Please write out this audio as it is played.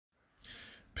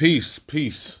Peace,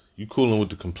 peace. You coolin' with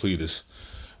the completest.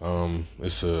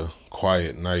 It's a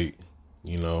quiet night,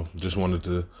 Just wanted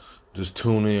to just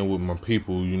tune in with my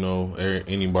people,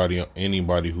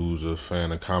 anybody who's a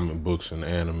fan of comic books and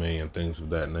anime and things of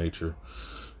that nature.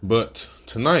 But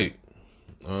tonight,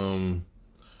 I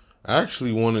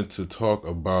actually wanted to talk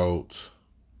about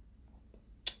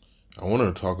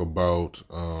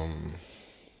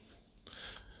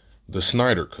the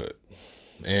Snyder Cut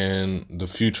and the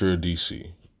future of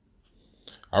DC.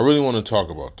 I really want to talk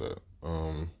about that.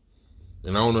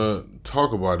 And I want to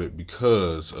talk about it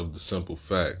because of the simple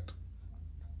fact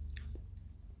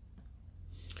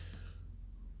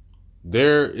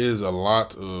there is a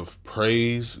lot of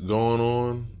praise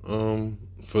going on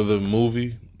for the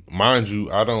movie. Mind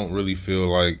you, I don't really feel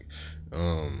like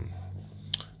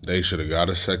they should have got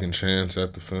a second chance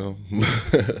at the film,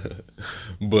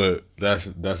 but that's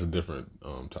a different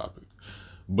topic.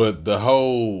 But the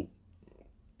whole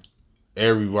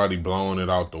everybody blowing it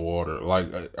out the water. Like,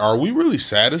 are we really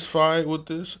satisfied with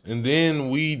this? And then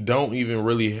we don't even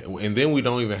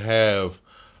have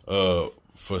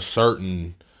for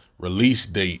certain release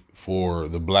date for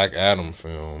the Black Adam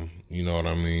film. You know what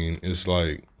I mean? It's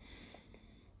like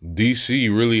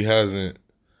DC really hasn't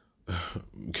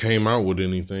came out with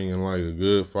anything in like a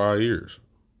good 5 years.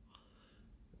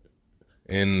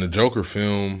 And the Joker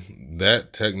film,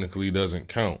 that technically doesn't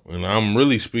count. And I'm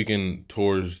really speaking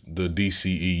towards the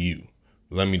DCEU.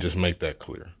 Let me just make that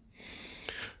clear.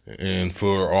 And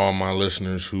for all my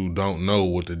listeners who don't know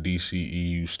what the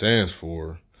DCEU stands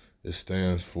for, it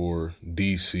stands for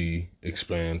DC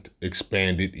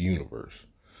Expanded Universe.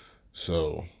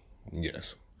 So,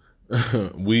 yes.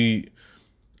 I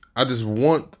just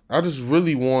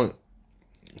really want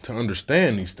to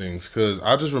understand these things, because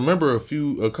I just remember a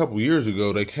couple years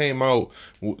ago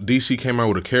DC came out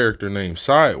with a character named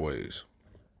Sideways.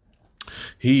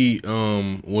 He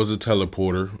was a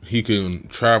teleporter. He can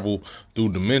travel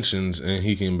through dimensions, and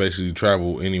he can basically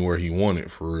travel anywhere he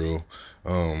wanted, for real,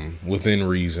 within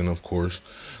reason, of course.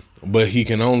 But he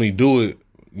can only do it,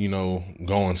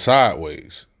 going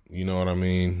sideways. You know what I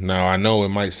mean? Now, I know it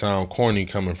might sound corny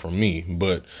coming from me,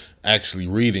 but actually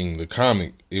reading the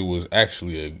comic, it was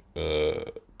actually a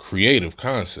creative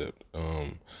concept.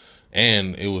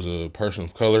 And it was a person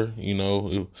of color, it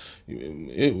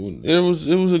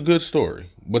was a good story,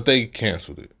 but they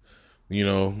canceled it.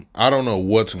 I don't know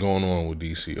what's going on with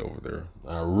DC over there.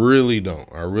 I really don't.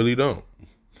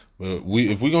 But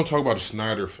if we're going to talk about the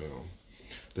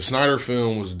Snyder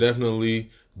film was definitely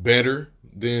better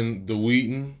than the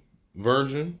Whedon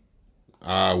version.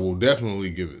 I will definitely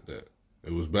give it that.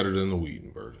 It was better than the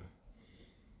Whedon version.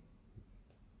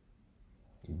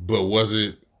 But was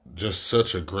it just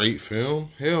such a great film?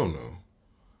 Hell no.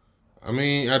 I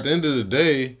mean, at the end of the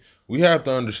day, we have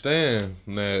to understand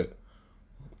that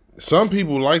some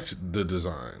people liked the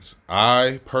designs.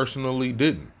 I personally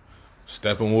didn't.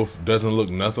 Steppenwolf doesn't look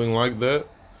nothing like that.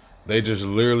 They just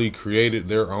literally created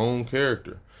their own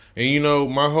character. And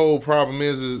my whole problem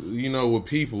is with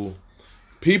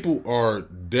people are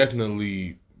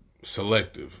definitely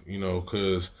selective,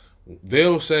 because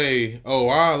they'll say, "Oh,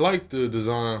 I like the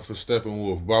design for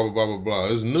Steppenwolf, blah blah blah blah blah.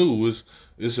 It's new,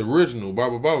 it's original, blah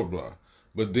blah blah blah blah."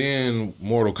 But then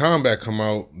Mortal Kombat come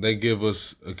out, they give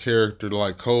us a character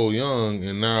like Cole Young,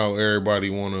 and now everybody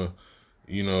wanna,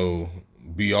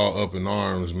 be all up in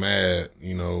arms, mad,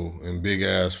 and big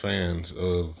ass fans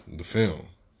of the film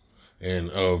and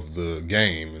of the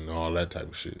game and all that type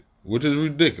of shit, which is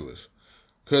ridiculous.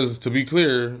 Because to be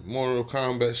clear,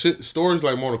 stories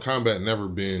like Mortal Kombat never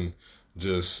been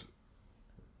just,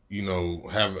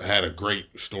 have had a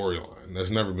great storyline. That's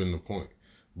never been the point.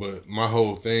 But my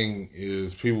whole thing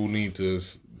is people need to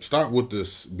stop with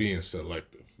this being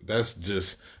selective. That's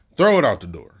just throw it out the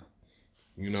door,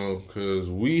 because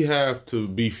we have to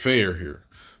be fair here.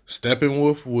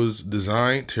 Steppenwolf was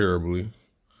designed terribly.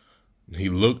 He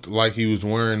looked like he was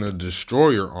wearing a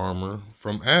destroyer armor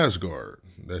from Asgard.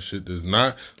 That shit does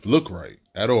not look right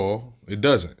at all. It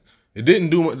doesn't. They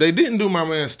didn't do my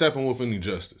man Steppenwolf any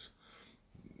justice.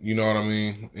 You know what I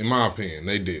mean? In my opinion,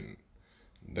 they didn't.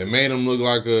 They made him look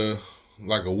like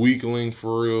a weakling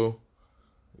for real.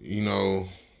 I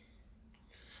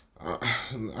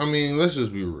mean, let's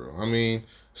just be real. I mean,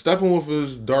 Steppenwolf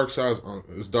is Darkseid's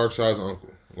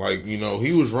uncle. Like,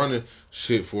 he was running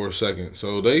shit for a second,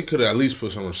 so they could at least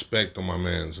put some respect on my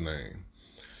man's name.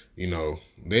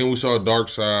 Then we saw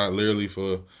Darkseid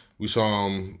we saw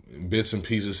him bits and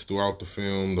pieces throughout the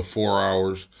film, the 4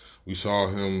 hours. We saw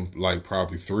him like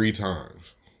probably 3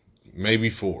 times, maybe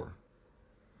 4.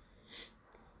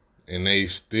 And they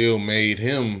still made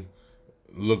him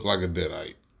look like a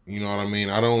Deadite. You know what I mean?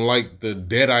 I don't like the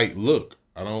deadite look.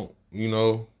 I don't,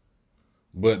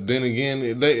 but then again,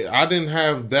 I didn't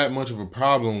have that much of a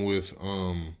problem with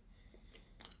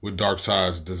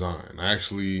Darkseid's design.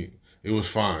 Actually, it was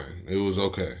fine. It was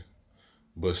okay.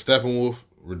 But Steppenwolf,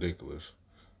 ridiculous.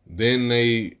 Then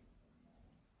and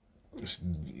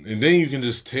then you can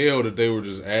just tell that they were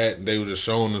just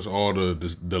showing us all the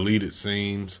deleted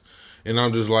scenes. And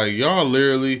I'm just like, y'all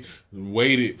literally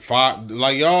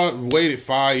y'all waited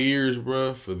 5 years,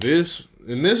 bro, for this.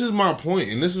 And this is my point,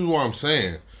 and this is what I'm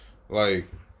saying. Like,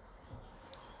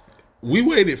 we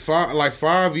waited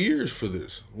 5 years for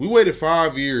this. We waited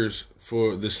 5 years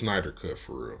for the Snyder Cut,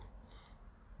 for real.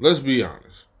 Let's be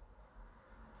honest.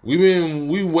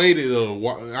 We waited a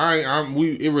while.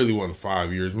 It really wasn't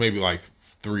 5 years, maybe like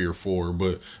 3 or 4,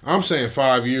 but I'm saying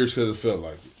 5 years because it felt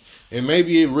like it. And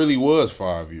maybe it really was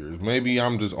 5 years. Maybe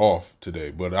I'm just off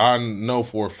today, but I know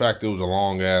for a fact it was a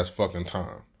long ass fucking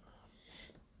time.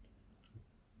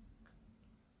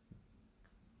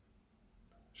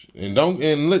 And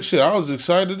look, shit, I was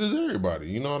excited as everybody.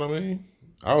 You know what I mean?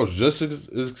 I was just as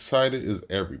excited as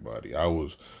everybody. I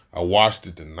watched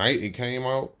it the night it came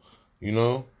out. You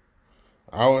know,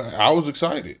 I was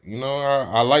excited.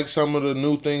 I like some of the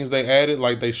new things they added.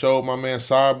 Like they showed my man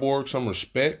Cyborg some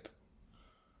respect.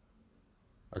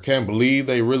 I can't believe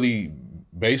they really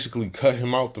basically cut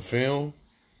him out the film.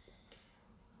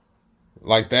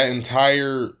 Like that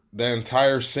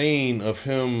entire scene of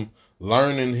him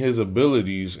learning his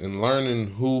abilities and learning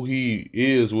who he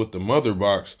is with the mother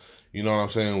box, you know what I'm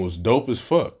saying, was dope as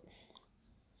fuck.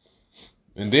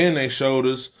 And then they showed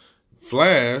us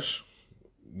Flash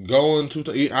going to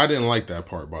I didn't like that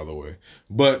part, by the way,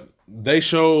 but they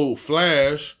showed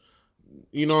Flash,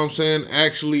 you know what I'm saying,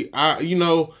 actually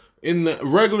in the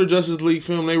regular Justice League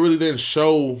film they really didn't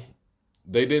show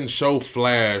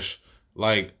Flash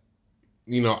like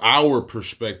our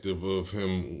perspective of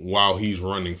him while he's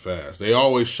running fast. They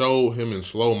always show him in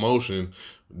slow motion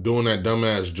doing that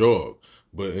dumbass jog,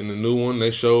 but in the new one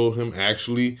they showed him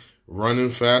actually running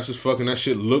fast as fuck, and that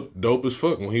shit looked dope as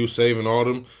fuck when he was saving all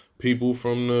them people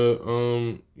from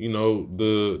the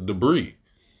debris.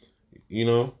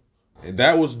 And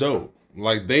that was dope.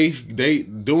 Like they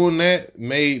doing that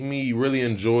made me really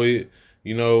enjoy it.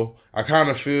 I kind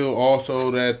of feel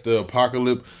also that the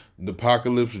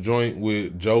apocalypse joint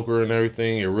with Joker and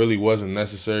everything, it really wasn't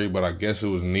necessary, but I guess it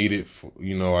was needed for,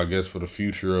 I guess for the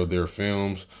future of their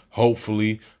films,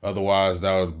 hopefully. Otherwise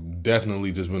that would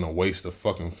definitely just been a waste of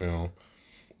fucking film.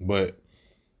 But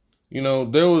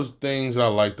there was things I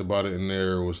liked about it, and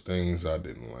there was things I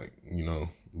didn't like,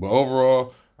 But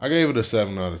overall, I gave it a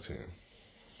 7 out of 10.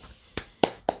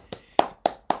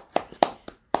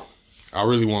 I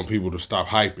really want people to stop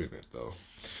hyping it, though.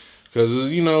 Because,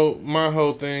 my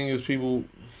whole thing is people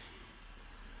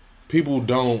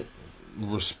don't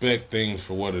respect things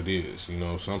for what it is.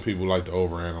 Some people like to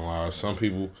overanalyze. Some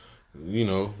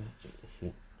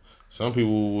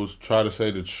people will try to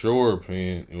say that your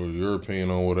opinion or your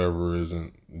opinion on whatever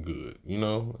isn't good,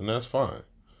 and that's fine.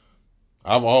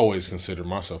 I've always considered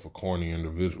myself a corny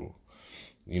individual.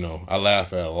 I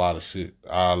laugh at a lot of shit.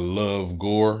 I love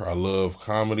gore. I love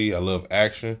comedy. I love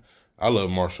action. I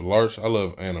love martial arts. I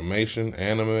love animation,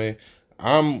 anime.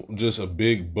 I'm just a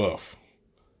big buff,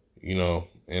 and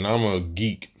I'm a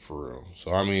geek for real.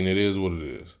 So, it is what it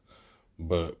is.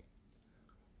 But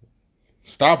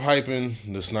stop hyping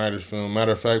the Snyder's film.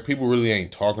 Matter of fact, people really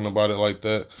ain't talking about it like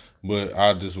that. But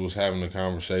I just was having a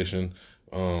conversation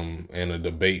and a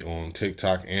debate on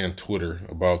TikTok and Twitter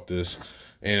about this,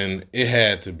 and it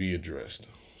had to be addressed.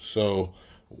 So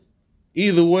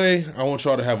either way, I want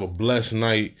y'all to have a blessed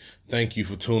night. Thank you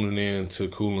for tuning in to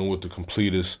Cooling with the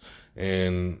Completist.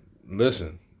 And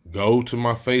listen, go to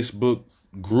my Facebook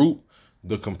group,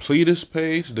 the Completist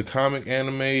page, the comic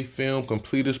anime film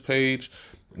Completist page.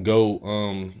 Go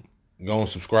and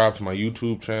subscribe to my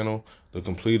YouTube channel, The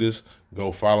Completist.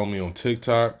 Go follow me on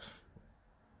TikTok.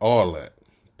 All that.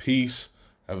 Peace.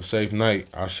 Have a safe night.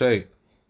 Ashe.